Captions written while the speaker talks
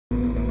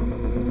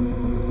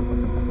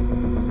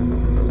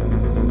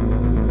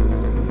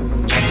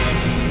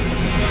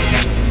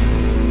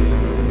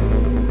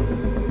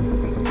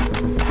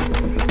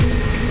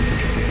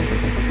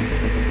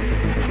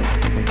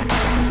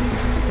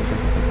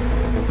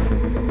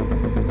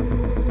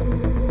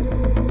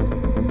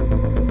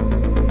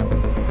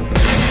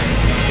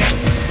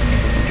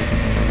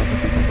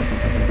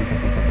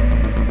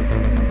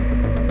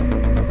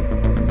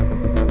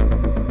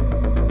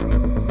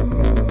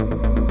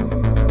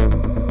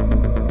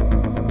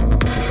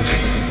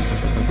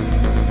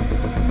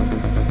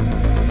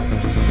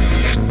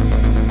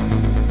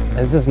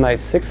This is my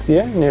 6th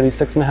year, nearly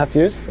 6.5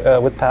 years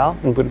with Pal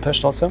in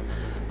Budapest also.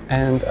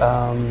 And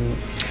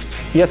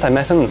yes, I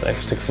met him like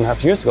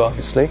 6.5 years ago,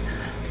 obviously.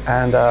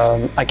 And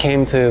I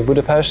came to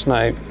Budapest and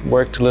I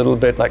worked a little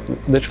bit, like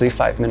literally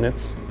 5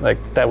 minutes, like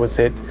that was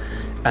it.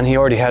 And he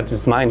already had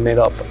his mind made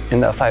up in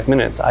that 5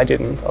 minutes. I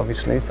didn't,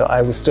 obviously, so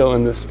I was still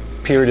in this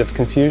period of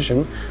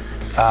confusion,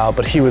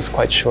 but he was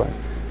quite sure.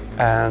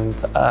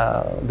 And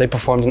they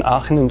performed in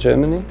Aachen in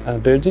Germany,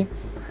 Birdi.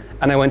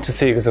 And I went to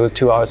see because it was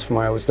 2 hours from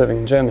where I was living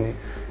in Germany.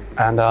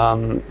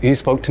 And he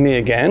spoke to me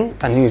again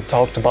and he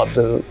talked about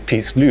the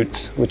piece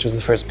Előtt, which was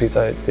the first piece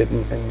I did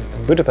in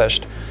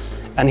Budapest.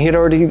 And he had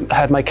already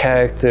had my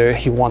character,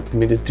 he wanted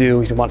me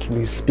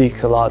to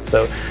speak a lot.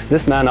 So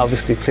this man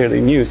obviously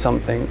clearly knew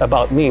something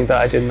about me that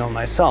I didn't know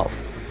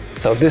myself.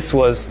 So this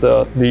was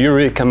the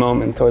eureka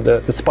moment, or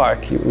the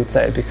spark, you would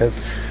say,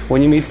 because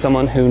when you meet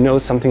someone who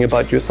knows something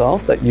about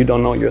yourself that you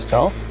don't know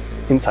yourself,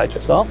 inside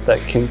yourself, that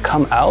can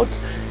come out,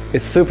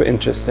 it's super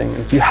interesting.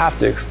 You have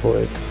to explore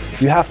it.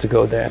 You have to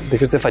go there,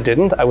 because if I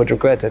didn't, I would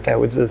regret it. I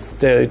would have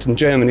stayed in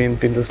Germany and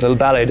been this little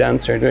ballet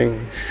dancer doing,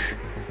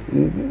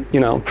 you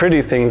know,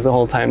 pretty things the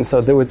whole time.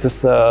 So there was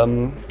this,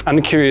 I'm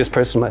a curious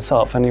person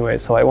myself anyway,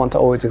 so I want to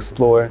always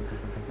explore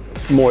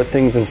more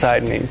things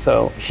inside me.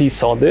 So he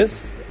saw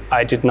this,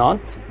 I did not.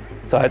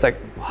 So I was like,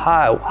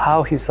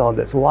 how he saw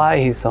this, why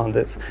he saw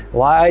this,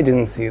 why I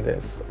didn't see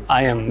this.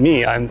 I am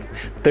me, I'm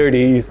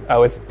 30, I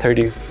was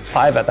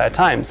 35 at that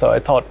time, so I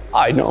thought,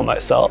 I know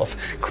myself.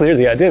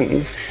 Clearly I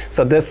didn't.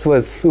 So this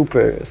was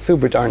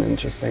super darn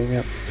interesting,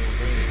 yeah.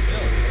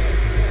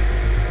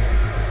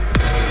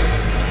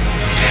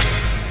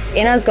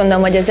 Én azt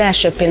gondolom, hogy az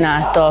első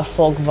pillanattól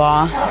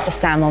fogva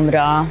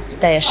számomra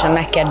teljesen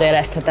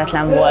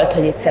megkérdőjelezhetetlen volt,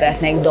 hogy itt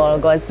szeretnék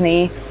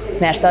dolgozni,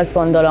 mert azt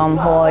gondolom,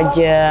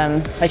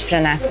 hogy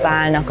Frenák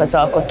Pálnak, az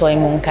alkotói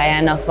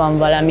munkájának van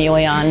valami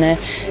olyan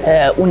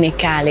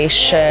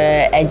unikális,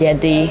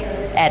 egyedi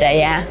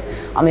ereje,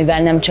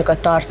 amivel nem csak a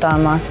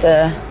tartalmat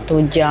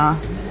tudja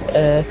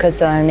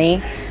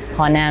közölni,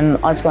 hanem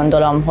azt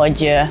gondolom,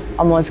 hogy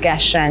a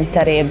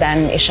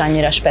mozgásrendszerében is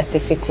annyira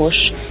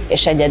specifikus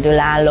és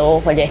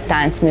egyedülálló, hogy egy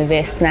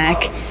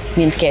táncművésznek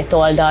mindkét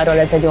oldalról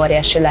ez egy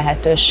óriási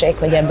lehetőség,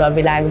 hogy ebbe a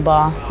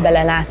világba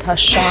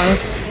beleláthasson,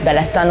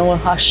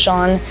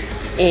 beletanulhasson,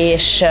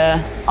 és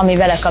ami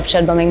vele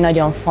kapcsolatban még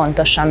nagyon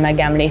fontosan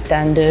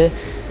megemlítendő,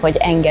 hogy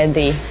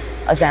engedi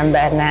az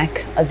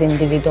embernek az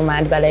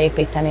individuumát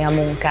beleépíteni a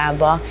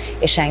munkába,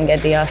 és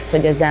engedi azt,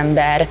 hogy az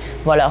ember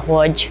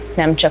valahogy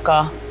nem csak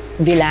a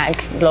világ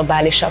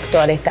globális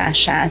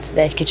aktualitását,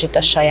 de egy kicsit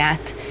a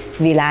saját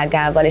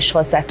világával is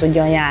hozzá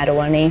tudjon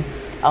járulni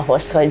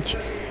ahhoz, hogy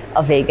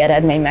a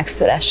végeredmény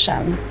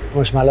megszülessen.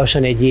 Most már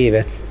lassan egy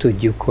évet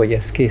tudjuk, hogy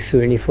ez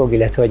készülni fog,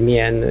 illetve hogy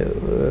milyen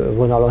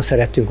vonalon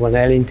szerettünk volna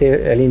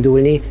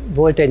elindulni.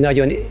 Volt egy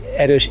nagyon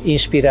erős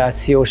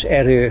inspirációs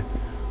erő,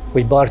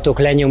 hogy Bartók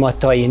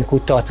lenyomatain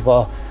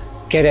kutatva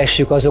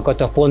keressük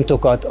azokat a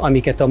pontokat,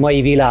 amiket a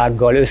mai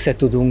világgal össze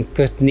tudunk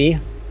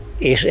kötni,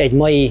 és egy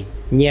mai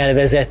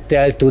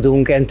nyelvezettel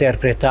tudunk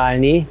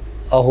interpretálni,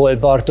 ahol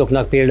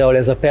Bartóknak például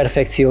ez a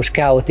perfekciós,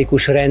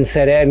 kaotikus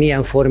rendszere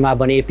milyen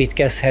formában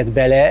építkezhet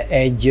bele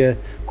egy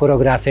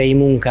koreográfiai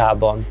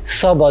munkában.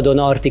 Szabadon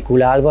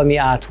artikulálva mi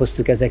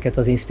áthoztuk ezeket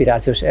az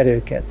inspirációs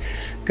erőket.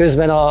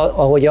 Közben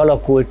ahogy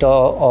alakult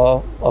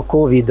a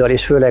Covid-dal,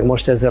 és főleg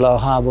most ezzel a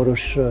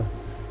háborús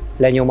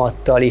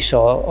lenyomattal is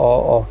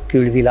a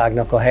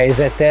külvilágnak a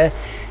helyzete,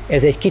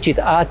 ez egy kicsit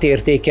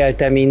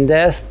átértékelte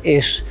mindezt,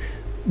 és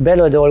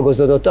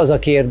beledolgozódott az a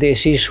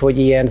kérdés is, hogy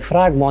ilyen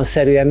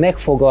fragmentszerűen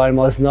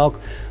megfogalmaznak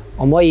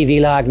a mai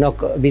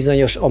világnak,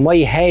 bizonyos a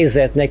mai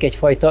helyzetnek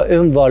egyfajta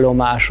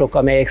önvallomások,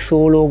 amelyek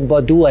szólókba,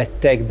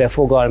 duettekbe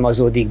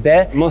fogalmazódik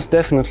be. Most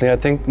definitely, I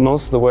think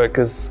most of the work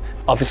is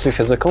obviously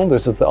physical.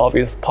 This is the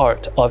obvious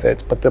part of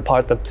it, but the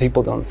part that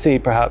people don't see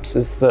perhaps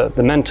is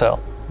the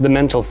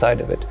mental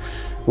side of it,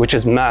 which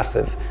is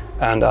massive,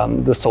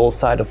 and the soul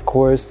side, of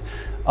course.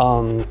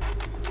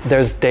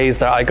 There's days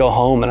that I go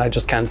home and I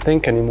just can't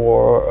think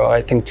anymore, or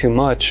I think too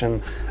much.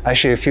 And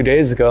actually a few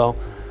days ago,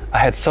 I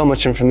had so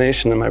much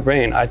information in my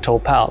brain. I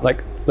told Pal,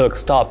 like, look,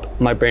 stop,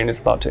 my brain is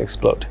about to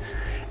explode.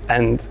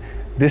 And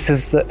this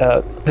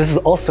is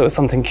also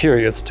something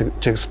curious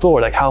to explore,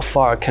 like how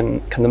far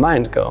can the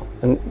mind go?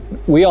 And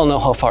we all know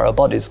how far our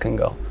bodies can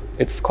go.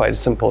 It's quite a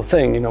simple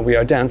thing, you know, we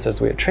are dancers,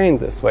 we are trained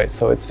this way,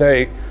 so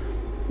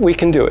we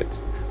can do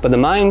it. But the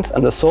mind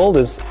and the soul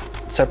is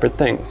separate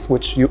things,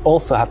 which you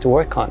also have to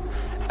work on.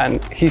 And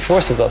he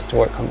forces us to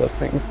work on those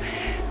things.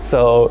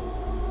 So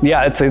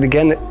yeah, it's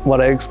again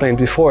what I explained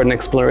before, an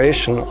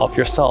exploration of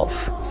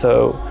yourself.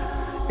 So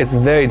it's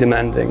very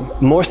demanding.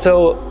 More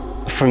so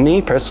for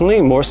me personally,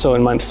 more so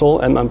in my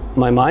soul and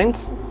my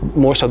mind,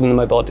 more so than in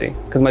my body.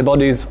 Because my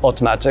body is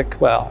automatic,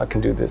 well, I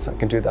can do this, I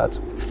can do that,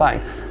 it's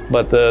fine.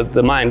 But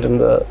the mind and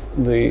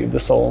the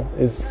soul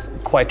is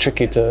quite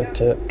tricky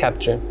to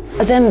capture.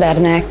 Az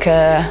embernek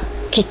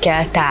ki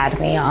kell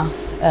tárnia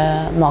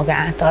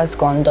magát, azt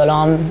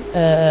gondolom,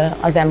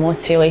 az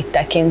emócióit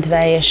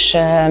tekintve,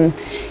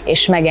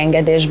 és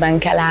megengedésben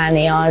kell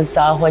állni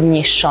azzal, hogy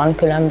nyisson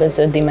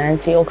különböző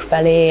dimenziók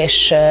felé,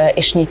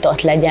 és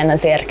nyitott legyen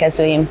az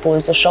érkező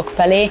impulzusok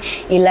felé,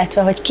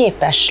 illetve hogy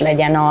képes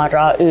legyen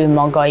arra ő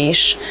maga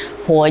is,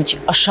 hogy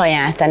a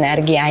saját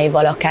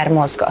energiáival akár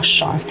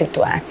mozgasson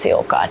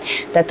szituációkat.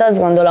 Tehát azt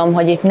gondolom,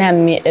 hogy itt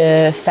nem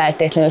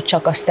feltétlenül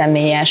csak a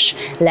személyes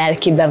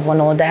lelki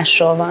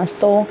bevonódásról van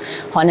szó,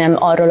 hanem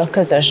arról a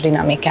közös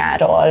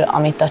dinamikáról,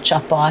 amit a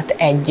csapat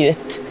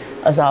együtt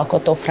az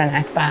alkotó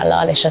Frenák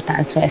Pállal és a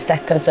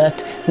táncművészek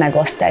között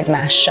megoszt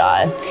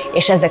egymással.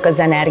 És ezek az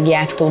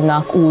energiák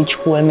tudnak úgy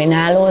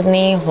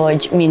kulminálódni,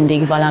 hogy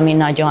mindig valami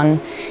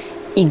nagyon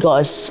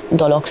igaz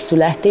dolog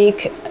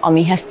születik,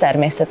 amihez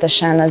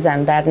természetesen az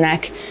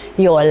embernek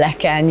jól le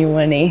kell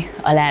nyúlni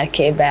a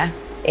lelkébe,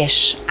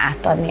 és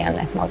átadni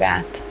ennek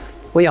magát.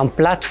 Olyan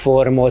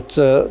platformot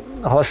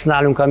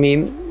használunk,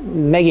 ami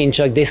megint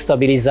csak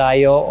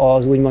destabilizálja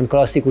az úgymond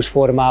klasszikus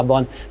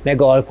formában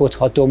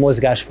megalkotható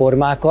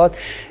mozgásformákat.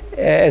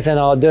 Ezen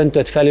a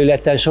döntött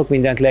felületen sok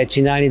mindent lehet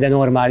csinálni, de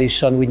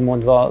normálisan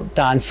úgymondva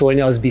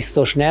táncolni az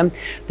biztos nem.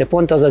 De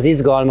pont az az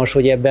izgalmas,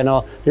 hogy ebben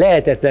a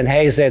lehetetlen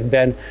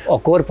helyzetben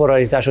a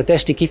korporalitás, a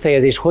testi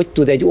kifejezés hogy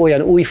tud egy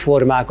olyan új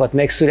formákat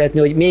megszületni,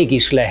 hogy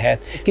mégis lehet.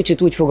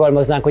 Kicsit úgy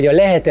fogalmaznánk, hogy a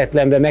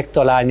lehetetlenben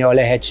megtalálni a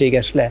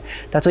lehetséges le.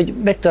 Tehát, hogy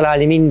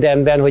megtalálni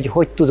mindenben,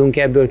 hogy tudunk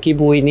ebből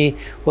kibújni,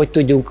 hogy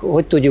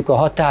tudjuk a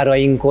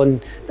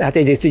határainkon, hát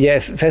egyrészt ugye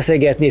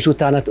feszegetni, és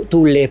utána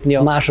túllépni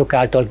a mások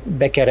által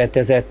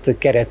bekeretezett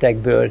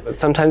keretekből.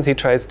 Sometimes he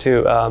tries to,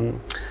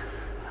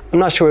 I'm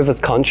not sure if it's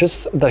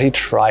conscious that he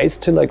tries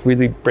to like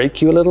really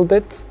break you a little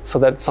bit so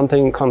that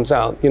something comes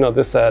out, you know,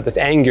 this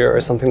anger or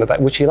something like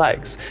that, which he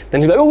likes.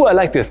 Then you're like, oh, I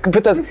like this,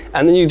 put this,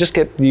 and then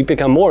you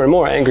become more and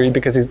more angry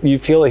because you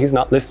feel like he's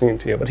not listening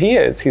to you, but he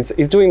is.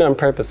 He's doing it on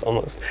purpose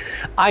almost.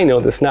 I know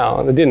this now,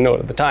 and I didn't know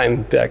it at the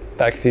time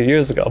back a few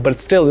years ago, but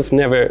it's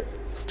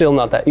still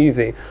not that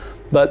easy.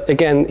 But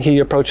again, he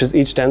approaches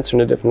each dancer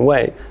in a different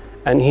way.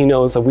 And he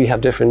knows that we have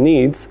different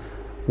needs,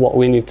 what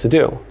we need to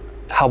do,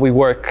 how we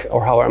work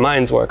or how our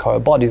minds work, how our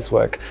bodies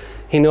work.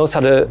 He knows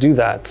how to do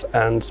that,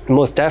 and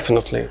most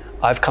definitely,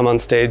 I've come on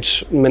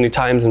stage many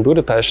times in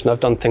Budapest and I've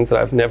done things that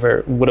I've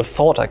never would have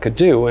thought I could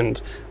do,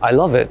 and I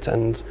love it.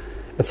 And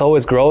it's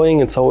always growing,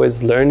 it's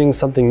always learning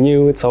something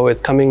new, it's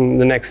always coming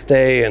the next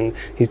day and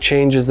he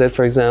changes it,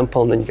 for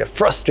example, and then you get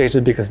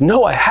frustrated because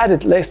no, I had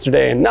it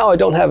yesterday and now I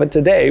don't have it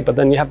today, but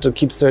then you have to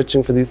keep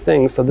searching for these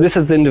things. So this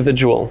is the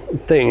individual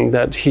thing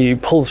that he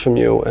pulls from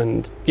you,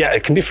 and yeah,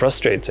 it can be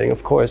frustrating,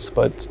 of course,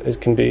 but it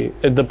can be,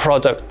 the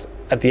product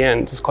at the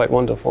end is quite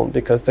wonderful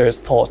because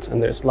there's thought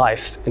and there's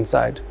life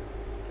inside.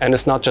 And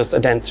it's not just a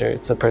dancer,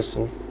 it's a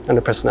person and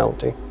a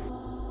personality.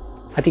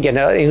 Hát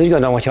igen, én úgy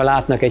gondolom, hogy ha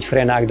látnak egy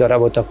Frenák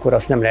darabot, akkor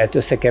azt nem lehet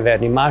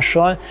összekeverni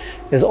mással.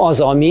 Ez az,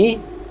 ami,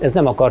 ez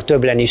nem akar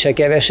több lenni, se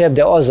kevesebb,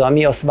 de az,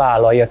 ami azt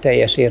vállalja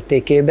teljes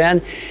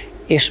értékében,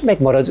 és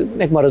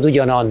megmarad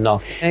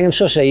ugyanannak. Engem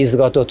sose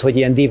izgatott, hogy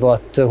ilyen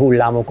divat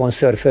hullámokon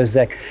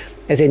szörfözzek.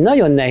 Ez egy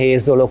nagyon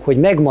nehéz dolog, hogy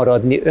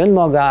megmaradni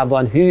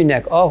önmagában,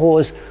 hűnek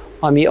ahhoz,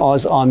 ami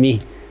az, ami,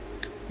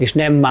 és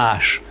nem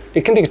más.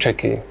 It can be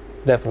tricky,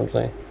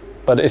 definitely.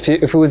 But if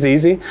it was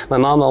easy, my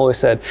mom always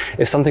said,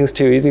 if something's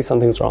too easy,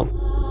 something's wrong.